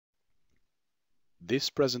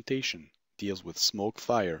This presentation deals with smoke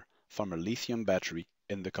fire from a lithium battery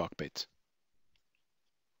in the cockpit.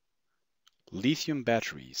 Lithium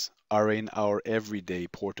batteries are in our everyday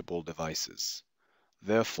portable devices.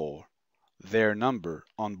 Therefore, their number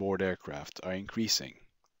on board aircraft are increasing.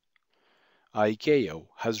 ICAO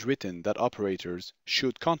has written that operators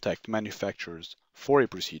should contact manufacturers for a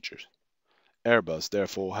procedure. Airbus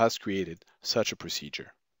therefore has created such a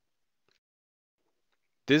procedure.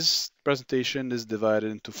 This presentation is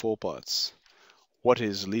divided into 4 parts. What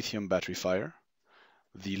is lithium battery fire?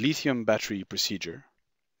 The lithium battery procedure.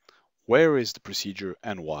 Where is the procedure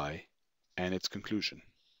and why? And its conclusion.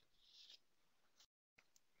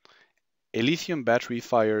 A lithium battery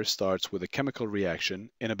fire starts with a chemical reaction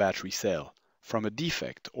in a battery cell from a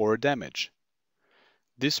defect or a damage.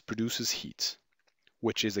 This produces heat,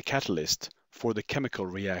 which is a catalyst for the chemical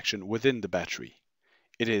reaction within the battery.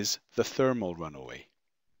 It is the thermal runaway.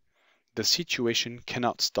 The situation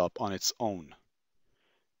cannot stop on its own.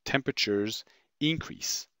 Temperatures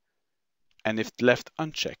increase, and if left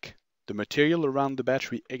unchecked, the material around the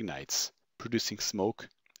battery ignites, producing smoke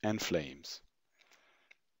and flames.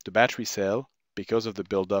 The battery cell, because of the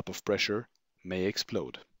buildup of pressure, may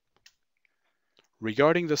explode.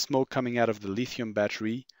 Regarding the smoke coming out of the lithium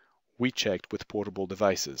battery, we checked with portable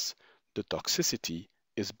devices. The toxicity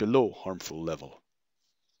is below harmful level.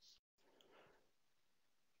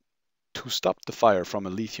 To stop the fire from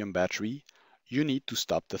a lithium battery, you need to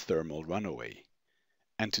stop the thermal runaway.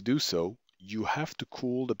 And to do so, you have to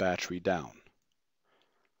cool the battery down.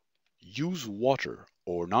 Use water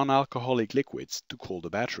or non-alcoholic liquids to cool the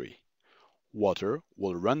battery. Water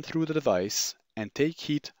will run through the device and take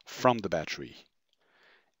heat from the battery.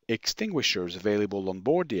 Extinguishers available on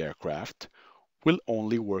board the aircraft will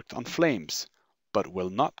only work on flames, but will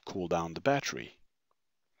not cool down the battery.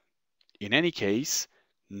 In any case,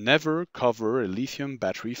 never cover a lithium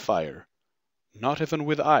battery fire, not even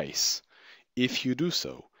with ice. If you do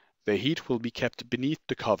so, the heat will be kept beneath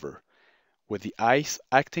the cover, with the ice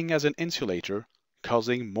acting as an insulator,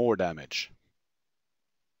 causing more damage.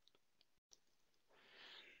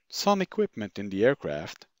 Some equipment in the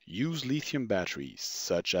aircraft use lithium batteries,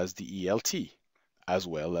 such as the ELT, as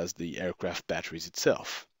well as the aircraft batteries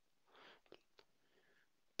itself.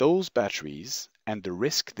 Those batteries and the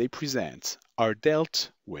risk they present are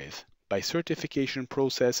dealt with by certification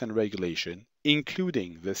process and regulation,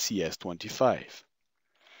 including the CS25.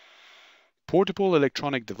 Portable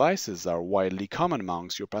electronic devices are widely common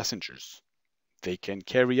amongst your passengers. They can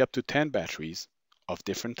carry up to 10 batteries of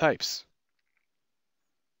different types.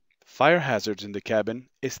 Fire hazards in the cabin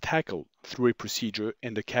is tackled through a procedure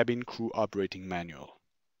in the cabin crew operating manual.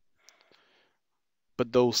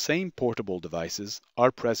 But those same portable devices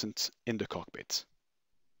are present in the cockpit.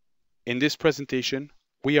 In this presentation,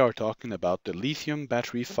 we are talking about the lithium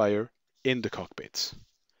battery fire in the cockpit.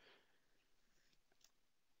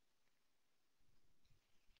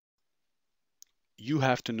 You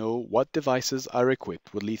have to know what devices are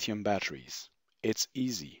equipped with lithium batteries. It's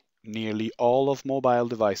easy. Nearly all of mobile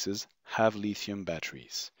devices have lithium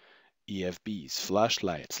batteries. EFBs,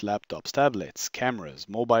 flashlights, laptops, tablets, cameras,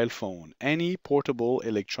 mobile phone, any portable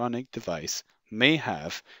electronic device may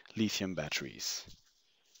have lithium batteries.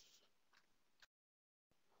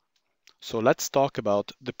 So let's talk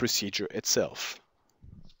about the procedure itself.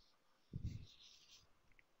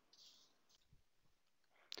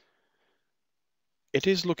 It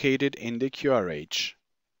is located in the QRH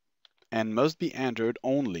and must be entered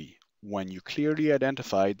only when you clearly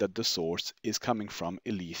identify that the source is coming from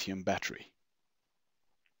a lithium battery.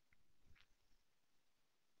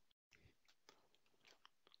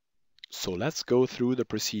 So let's go through the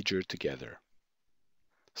procedure together.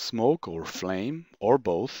 Smoke or flame, or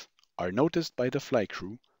both, are noticed by the flight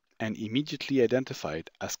crew and immediately identified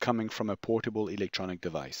as coming from a portable electronic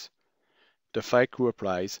device. The flight crew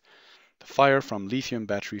applies the fire from lithium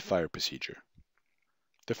battery fire procedure.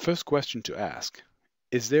 The first question to ask: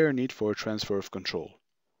 is there a need for a transfer of control?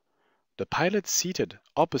 The pilot seated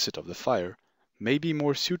opposite of the fire may be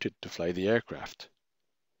more suited to fly the aircraft.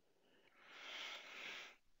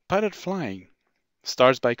 Pilot flying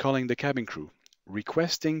starts by calling the cabin crew,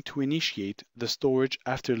 requesting to initiate the storage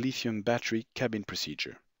after lithium battery cabin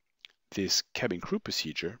procedure. This cabin crew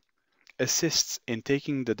procedure assists in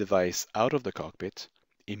taking the device out of the cockpit,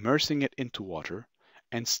 immersing it into water,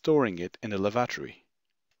 and storing it in a lavatory.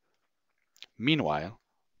 Meanwhile,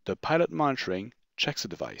 the pilot monitoring checks the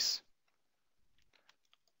device.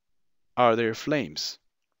 Are there flames?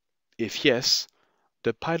 If yes,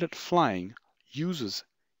 the pilot flying uses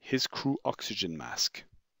his crew oxygen mask,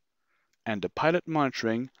 and the pilot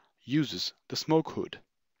monitoring uses the smoke hood.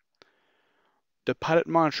 the pilot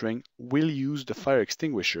monitoring will use the fire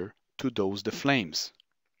extinguisher to douse the flames.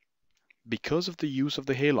 Because of the use of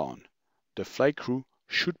the halon, the flight crew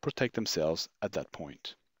should protect themselves at that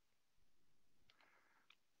point.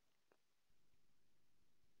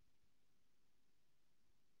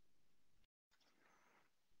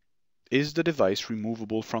 Is the device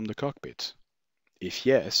removable from the cockpit? If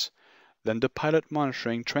yes, then the pilot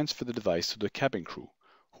monitoring transfers the device to the cabin crew,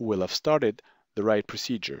 who will have started the right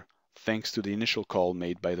procedure thanks to the initial call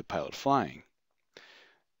made by the pilot flying.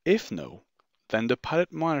 If no, then the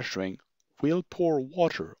pilot monitoring will pour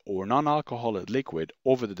water or non-alcoholic liquid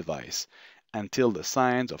over the device until the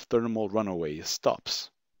signs of thermal runaway stops.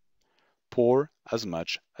 Pour as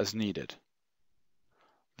much as needed.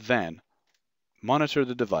 Then, monitor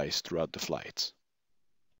the device throughout the flight.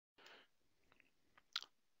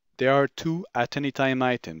 There are two at any time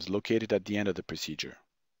items located at the end of the procedure.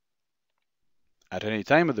 At any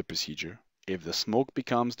time of the procedure, if the smoke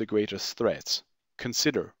becomes the greatest threat,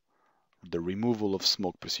 consider the removal of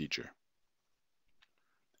smoke procedure.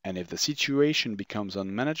 And if the situation becomes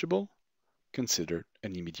unmanageable, consider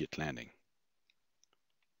an immediate landing.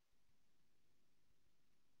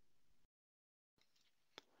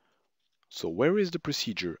 So where is the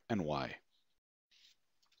procedure and why?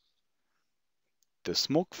 The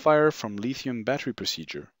smoke fire from lithium battery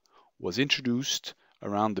procedure was introduced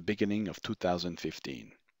around the beginning of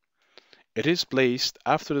 2015. It is placed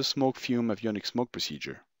after the smoke fume avionics smoke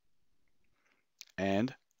procedure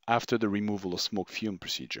and after the removal of smoke fume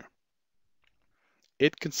procedure.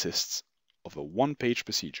 It consists of a one-page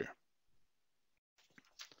procedure.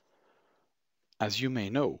 As you may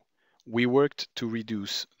know, we worked to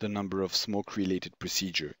reduce the number of smoke-related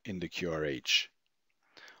procedures in the QRH.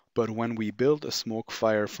 But when we built a smoke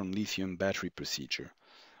fire from lithium battery procedure,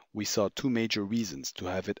 we saw two major reasons to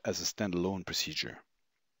have it as a standalone procedure.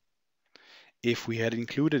 If we had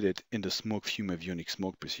included it in the smoke fume avionics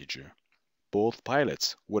smoke procedure, both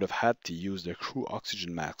pilots would have had to use their crew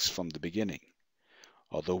oxygen masks from the beginning.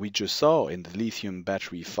 Although we just saw in the lithium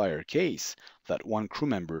battery fire case that one crew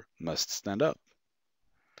member must stand up.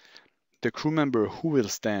 The crew member who will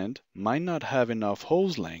stand might not have enough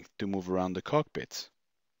hose length to move around the cockpit.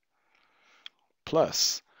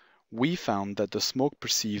 Plus, we found that the smoke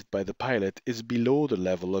perceived by the pilot is below the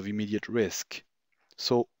level of immediate risk,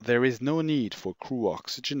 so there is no need for crew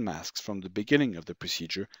oxygen masks from the beginning of the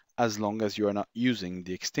procedure as long as you are not using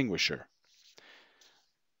the extinguisher.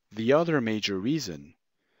 The other major reason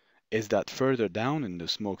is that further down in the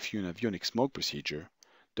smoke fume avionics smoke procedure,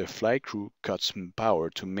 the flight crew cuts power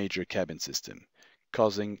to major cabin system,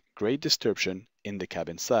 causing great disruption in the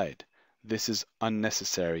cabin side. This is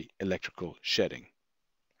unnecessary electrical shedding.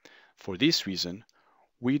 For this reason,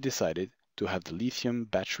 we decided to have the lithium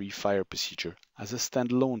battery fire procedure as a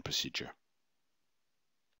standalone procedure.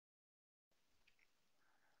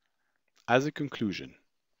 As a conclusion,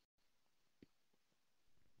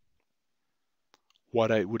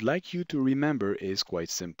 what I would like you to remember is quite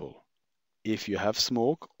simple. If you have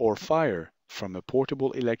smoke or fire from a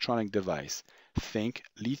portable electronic device, think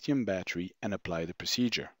lithium battery and apply the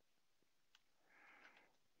procedure.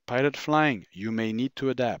 Pilot flying, you may need to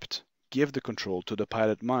adapt. Give the control to the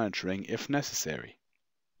pilot monitoring if necessary.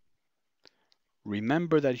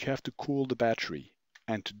 Remember that you have to cool the battery,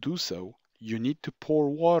 and to do so, you need to pour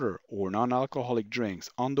water or non-alcoholic drinks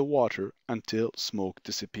on the water until smoke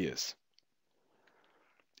disappears.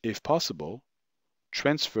 If possible,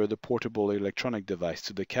 transfer the portable electronic device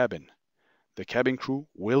to the cabin. The cabin crew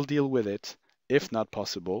will deal with it. If not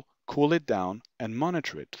possible, cool it down and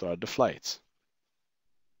monitor it throughout the flight.